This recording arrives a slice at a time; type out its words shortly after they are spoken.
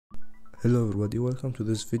Hello everybody, welcome to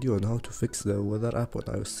this video on how to fix the weather app on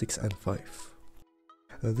iOS 6 and 5.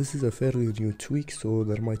 This is a fairly new tweak, so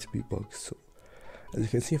there might be bugs. So, as you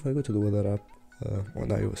can see, if I go to the weather app on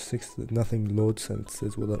iOS 6, nothing loads and it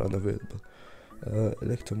says weather unavailable.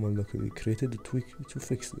 Electimon locally created a tweak to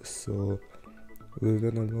fix this, so we're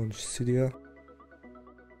gonna launch Cydia,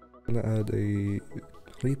 gonna add a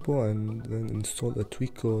repo and then install a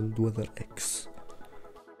tweak called WeatherX.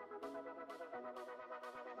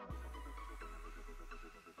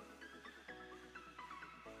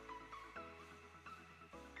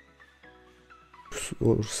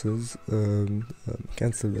 Sources,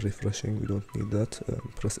 cancel the refreshing, we don't need that.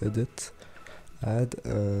 Press edit, add,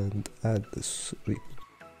 and add this repo.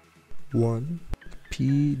 1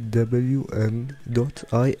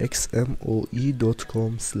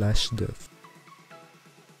 pwn.ixmoe.com/dev.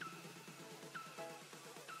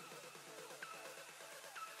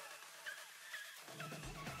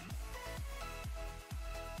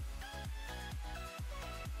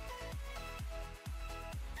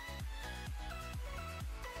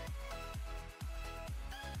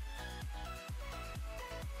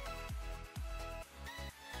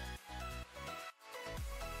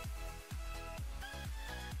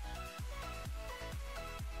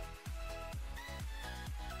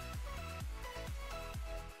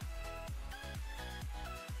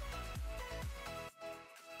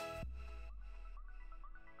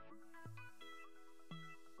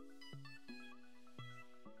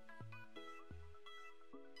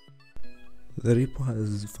 The repo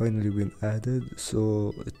has finally been added,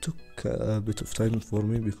 so it took a bit of time for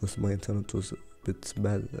me because my internet was a bit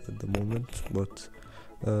bad at the moment, but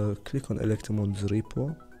click on Electimon's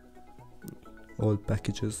repo, all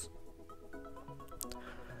packages.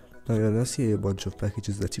 Now you're gonna see a bunch of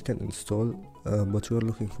packages that you can install, but we are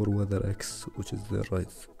looking for WeatherX, which is there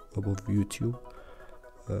right above YouTube.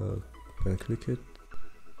 Gonna click it.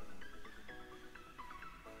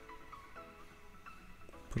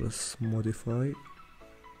 Press modify,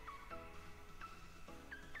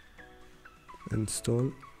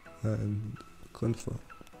 install, and confirm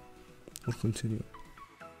or continue.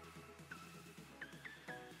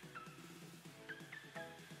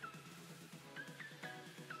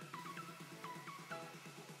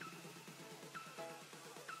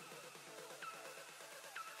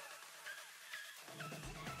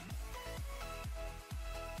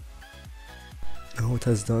 Now it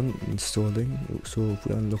has done installing, so if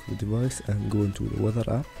we unlock the device and go into the weather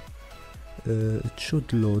app, it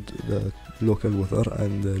should load the local weather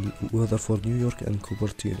and the weather for New York and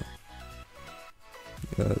Cupertino.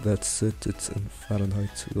 That's it, it's in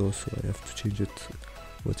Fahrenheit though, so I have to change it,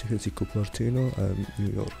 but you can see Cupertino and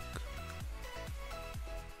New York.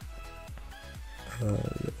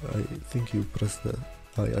 I think you press the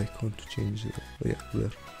eye icon to change the, yeah,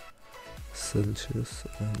 there. Celsius,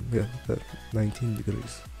 and yeah, 19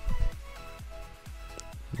 degrees.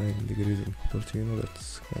 9 degrees in Cupertino,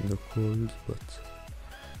 that's kinda cold, but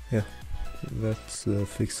yeah, that's the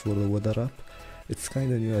fix for the weather app. It's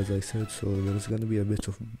kinda new, as I said, so there's gonna be a bit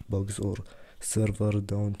of bugs or server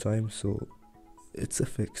downtime, so it's a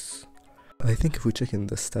fix. I think if we check in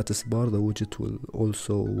the status bar, the widget will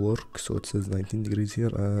also work, so it says 19 degrees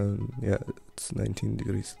here, and yeah, it's 19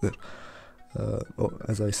 degrees there.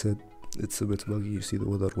 As I said, it's a bit buggy, you see the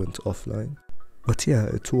weather went offline, but yeah,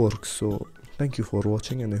 it works. So thank you for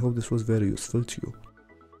watching, and I hope this was very useful to you.